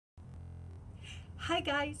Hi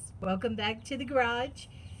guys, welcome back to the garage.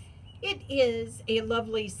 It is a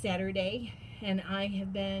lovely Saturday and I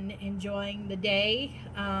have been enjoying the day.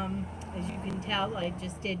 As you can tell, I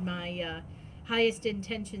just did my highest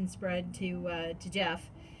intention spread to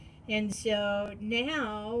Jeff. And so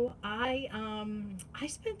now I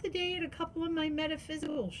spent the day at a couple of my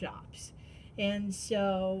metaphysical shops. And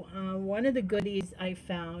so one of the goodies I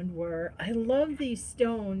found were I love these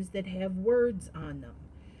stones that have words on them.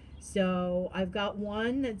 So I've got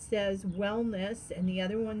one that says wellness and the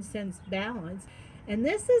other one says balance. And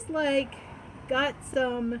this is like got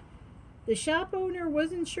some, the shop owner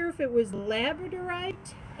wasn't sure if it was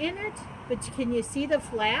labradorite in it, but can you see the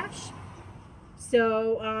flash?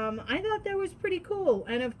 So I thought that was pretty cool.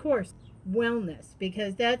 And of course, wellness,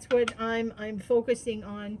 because that's what I'm focusing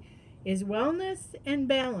on is wellness and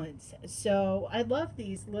balance. So I love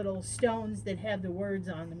these little stones that have the words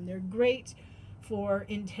on them. They're great for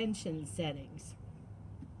intention settings.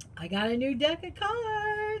 I got a new deck of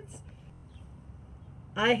cards.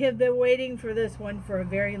 I have been waiting for this one for a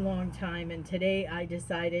very long time, and today I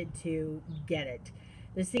decided to get it.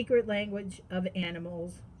 The Secret Language of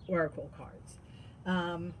Animals Oracle cards.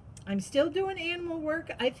 I'm still doing animal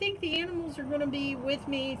work. I think the animals are going to be with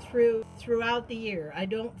me throughout the year. I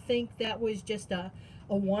don't think that was just a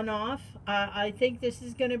one-off. I think this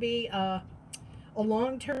is going to be a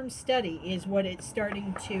long-term study is what it's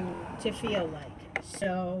starting to feel like.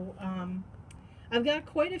 So I've got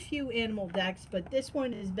quite a few animal decks, but this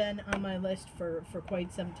one has been on my list for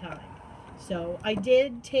quite some time. So I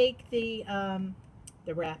did take the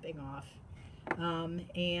wrapping off,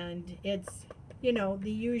 and it's, you know,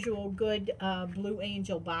 the usual good Blue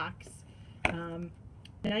Angel box.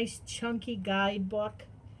 Nice chunky guidebook.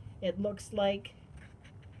 It looks like.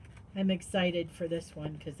 I'm excited for this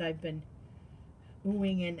one because I've been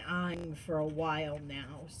oohing and eyeing for a while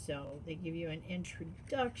now. So they give you an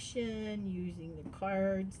introduction using the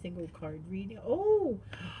cards, single card reading. Oh,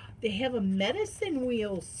 they have a medicine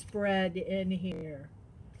wheel spread in here.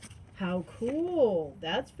 How cool.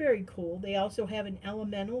 That's very cool. They also have an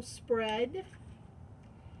elemental spread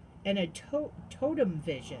and a totem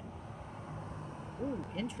vision. Ooh,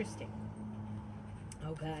 interesting.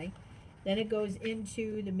 Okay. Then it goes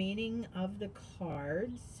into the meaning of the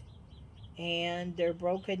cards, and they're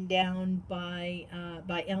broken down by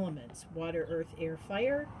elements: water, earth, air,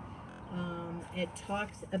 fire. It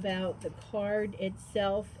talks about the card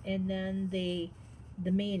itself and then the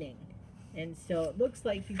meaning, and so it looks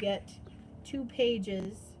like you get 2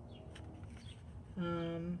 pages.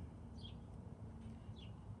 Um,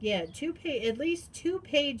 yeah, at least 2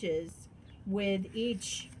 pages with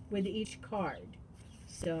each card.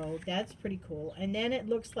 So that's pretty cool. And then it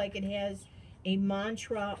looks like it has a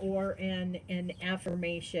mantra or an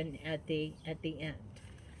affirmation at the end.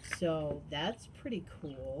 So that's pretty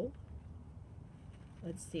cool.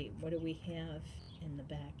 Let's see, what do we have in the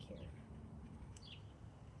back here?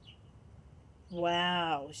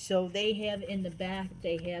 Wow. So they have in the back,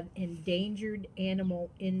 they have endangered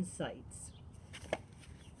animal insights.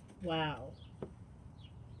 Wow.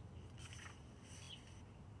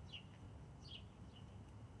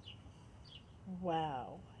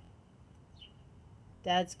 Wow.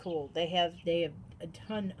 That's cool. They have a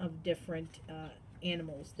ton of different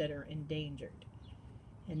animals that are endangered.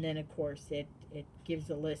 And then of course it gives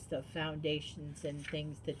a list of foundations and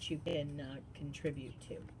things that you can contribute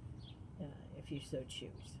to if you so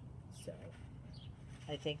choose. So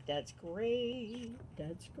I think that's great.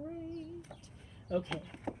 That's great. Okay,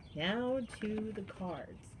 now to the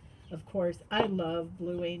cards. Of course, I love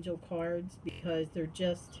Blue Angel cards because they're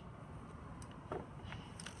just,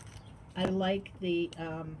 I like the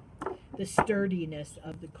sturdiness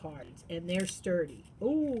of the cards, and they're sturdy.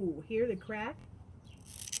 Oh, hear the crack?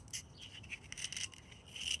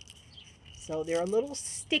 So they're a little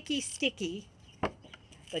sticky,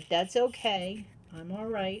 but that's okay. I'm all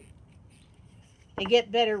right. They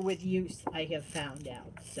get better with use, I have found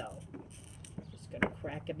out. So just going to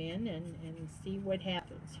crack them in and see what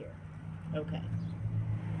happens here. Okay.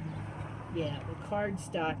 Yeah, the card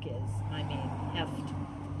stock is, I mean,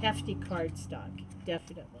 hefty card stock,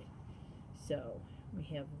 definitely. So we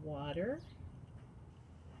have water.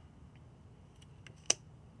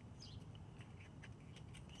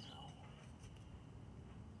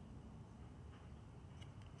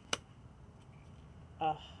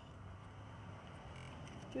 Oh,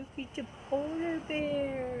 Dookie the polar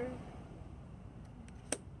bear.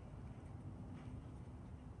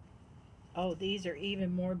 Oh, these are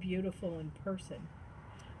even more beautiful in person.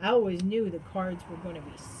 I always knew the cards were going to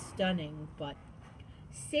be stunning, but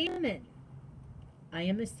salmon. I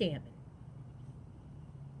am a salmon.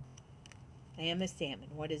 I am a salmon.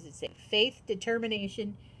 What does it say? Faith,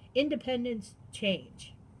 determination, independence,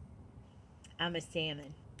 change. I'm a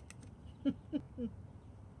salmon.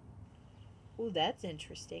 Ooh, that's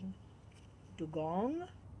interesting. Dugong?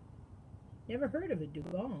 Never heard of a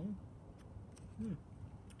dugong.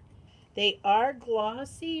 They are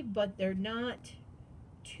glossy, but they're not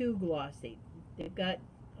too glossy. They've got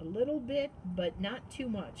a little bit, but not too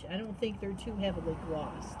much. I don't think they're too heavily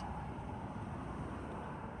glossed.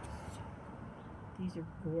 These are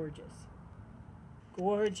gorgeous.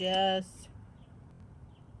 Gorgeous.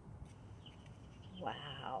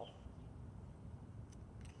 Wow.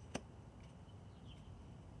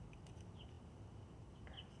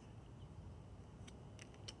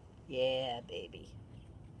 Yeah, baby.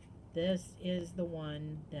 This is the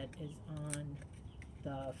one that is on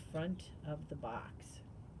the front of the box.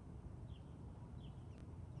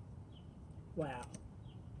 Wow.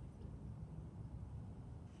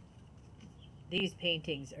 These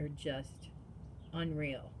paintings are just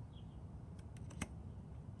unreal.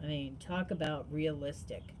 I mean, talk about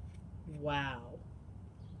realistic. Wow.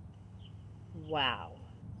 Wow.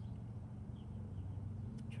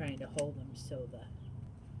 Trying to hold them so the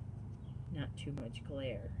not too much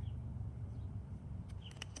glare.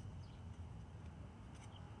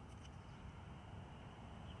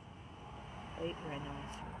 White rhinoceros.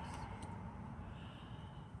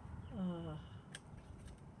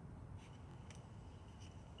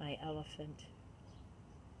 My elephant.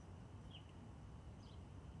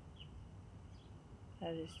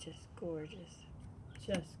 That is just gorgeous.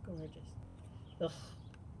 Just gorgeous. Ugh.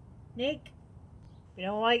 Snake. We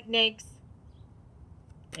don't like snakes.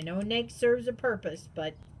 I know snake serves a purpose,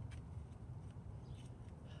 but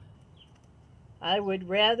I would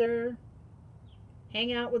rather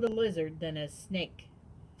hang out with a lizard than a snake.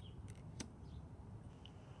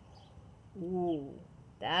 Ooh,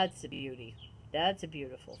 that's a beauty. That's a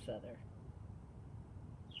beautiful feather.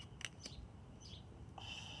 Oh,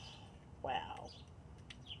 wow.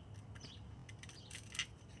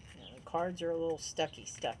 Yeah, the cards are a little stucky.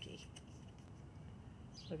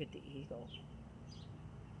 Look at the eagle.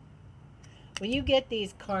 When you get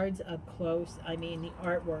these cards up close, I mean, the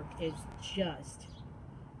artwork is just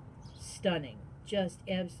stunning. Just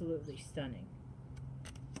absolutely stunning.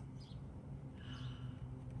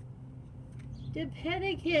 The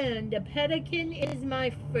pelican. The pelican is my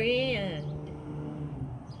friend.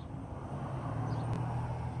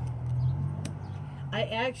 I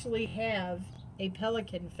actually have a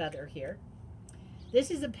pelican feather here.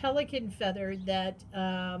 This is a pelican feather that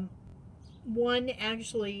one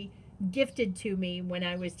actually gifted to me when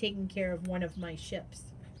I was taking care of one of my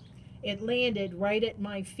ships. It landed right at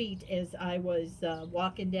my feet as I was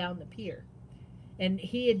walking down the pier. And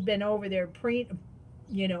he had been over there pruning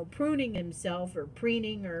himself, or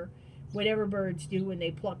preening, or whatever birds do when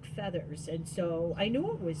they pluck feathers. And so I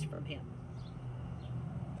knew it was from him.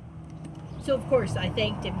 So of course I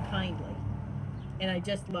thanked him kindly. And I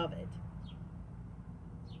just love it.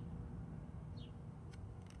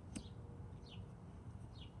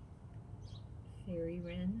 Fairy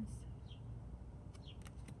wrens.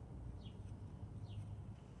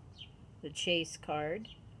 The chase card.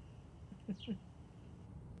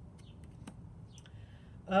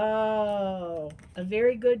 Oh, a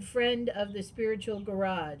very good friend of the spiritual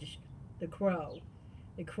garage, the crow.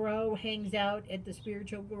 The crow hangs out at the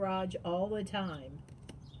spiritual garage all the time.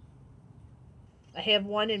 I have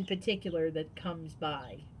one in particular that comes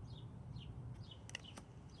by.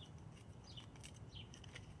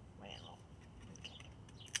 Wow. Okay.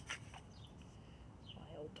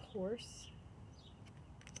 Wild horse.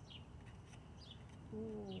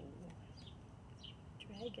 Ooh.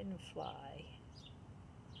 Dragonfly.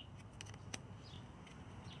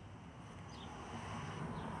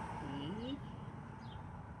 Bee.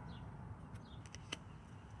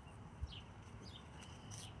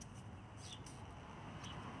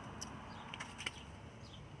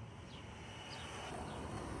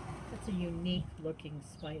 That's a unique looking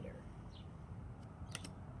spider.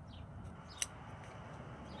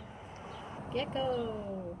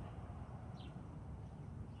 Gecko.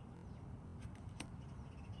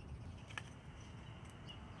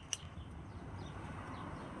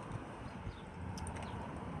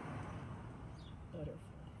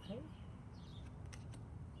 Butterfly.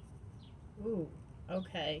 Ooh,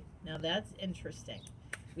 okay. Now that's interesting.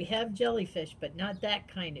 We have jellyfish, but not that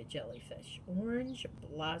kind of jellyfish. Orange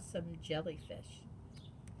blossom jellyfish.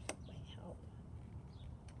 Wow.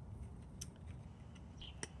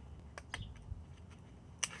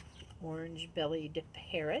 Orange-bellied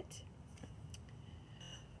parrot.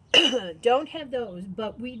 Don't have those,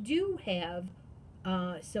 but we do have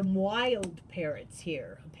some wild parrots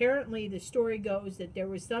here. Apparently, the story goes that there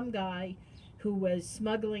was some guy who was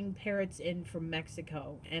smuggling parrots in from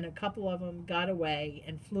Mexico, and a couple of them got away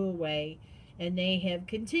and flew away, and they have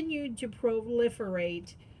continued to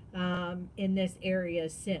proliferate in this area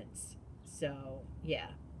since. So, yeah.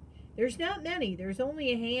 There's not many. There's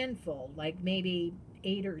only a handful, like maybe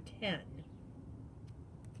 8 or 10.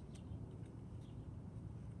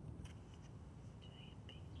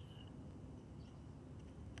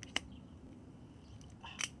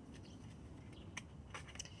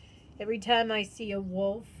 Every time I see a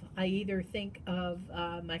wolf, I either think of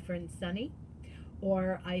my friend Sunny,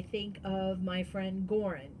 or I think of my friend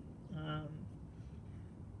Goran. Um,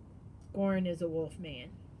 Goran is a wolf man,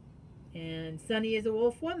 and Sunny is a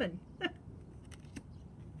wolf woman.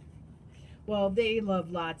 Well, they love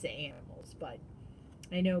lots of animals, but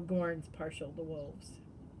I know Goran's partial to wolves.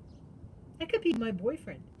 That could be my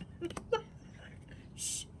boyfriend.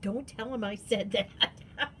 Shh, don't tell him I said that.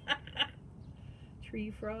 Tree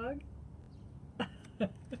frog.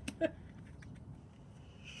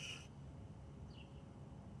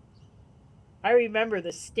 I remember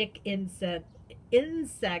the stick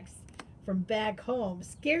insects from back home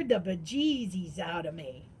scared the bejesus out of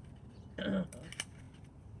me.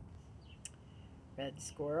 Red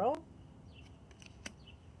squirrel.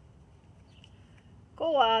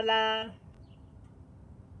 Koala.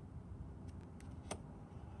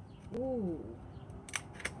 Ooh.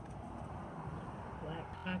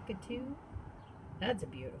 Black cockatoo. That's a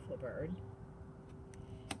beautiful bird.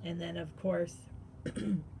 And then, of course,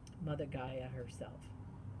 Mother Gaia herself.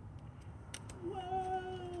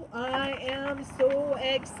 Whoa! I am so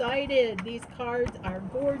excited. These cards are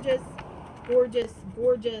gorgeous, gorgeous,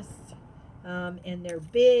 gorgeous. And they're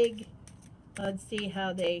big. Let's see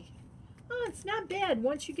how they... Oh, it's not bad.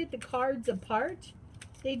 Once you get the cards apart,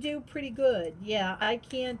 they do pretty good. Yeah, I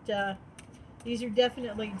can't... These are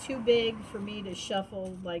definitely too big for me to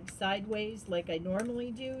shuffle like sideways like I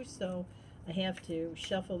normally do, so I have to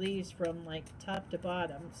shuffle these from like top to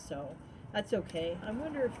bottom, so that's okay. I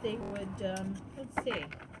wonder if they would, let's see.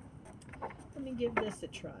 Let me give this a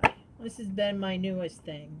try. This has been my newest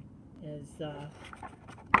thing, is the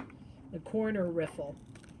corner riffle.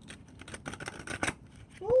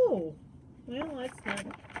 Oh, well, that's not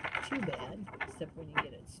too bad, except when you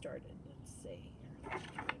get it started. Let's see here.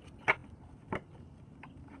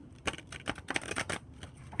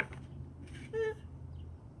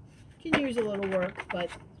 Can use a little work, but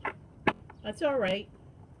that's all right.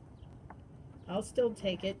 I'll still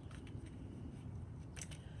take it.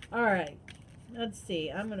 All right, let's see.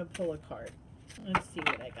 I'm going to pull a card. Let's see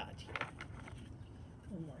what I got here.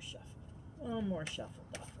 One more shuffle. One more shuffle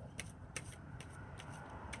duffle.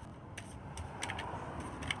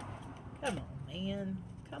 Come on, man.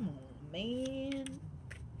 Come on, man.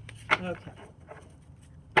 Okay.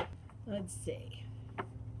 Let's see.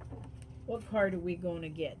 What card are we going to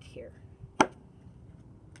get here?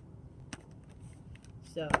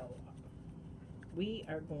 So, we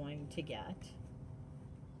are going to get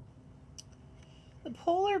the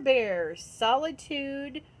polar bear.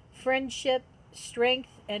 Solitude, friendship,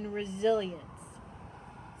 strength, and resilience.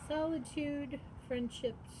 Solitude,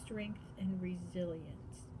 friendship, strength, and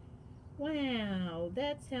resilience. Wow,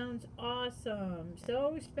 that sounds awesome.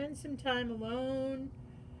 So, spend some time alone.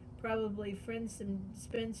 Probably spend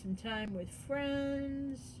some time with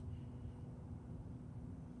friends.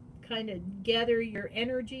 Kind of gather your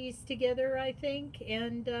energies together, I think,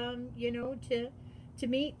 and you know, to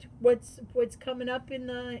meet what's coming up in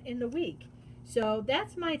the week. So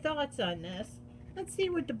that's my thoughts on this. Let's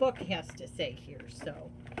see what the book has to say here.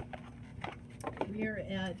 So we're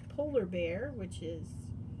at Polar Bear, which is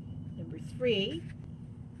number 3.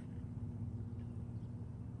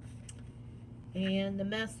 And the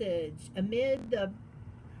message, amid the...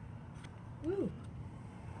 Woo.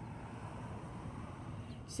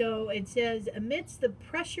 So it says, amidst the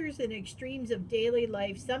pressures and extremes of daily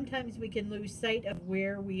life, sometimes we can lose sight of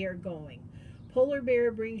where we are going. Polar Bear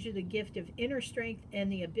brings you the gift of inner strength and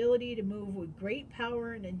the ability to move with great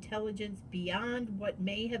power and intelligence beyond what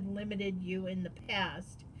may have limited you in the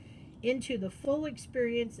past into the full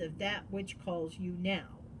experience of that which calls you now.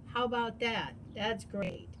 How about that? That's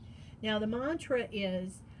great. Now the mantra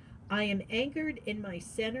is, I am anchored in my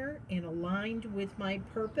center and aligned with my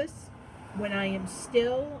purpose. When I am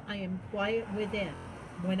still, I am quiet within.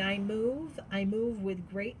 When I move with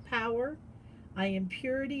great power. I am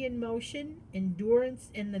purity in motion, endurance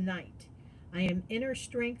in the night. I am inner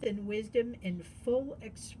strength and wisdom and full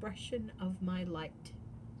expression of my light.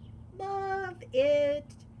 Love it.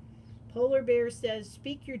 Polar Bear says,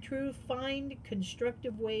 speak your truth, find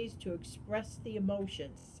constructive ways to express the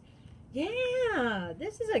emotions. Yeah,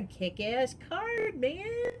 this is a kick-ass card,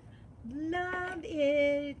 man. Love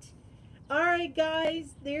it. All right,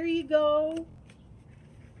 guys, there you go.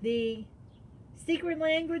 The Secret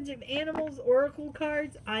Language of Animals Oracle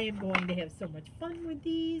cards. I am going to have so much fun with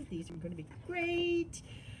these. These are going to be great.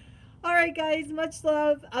 All right, guys, much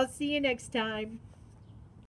love. I'll see you next time.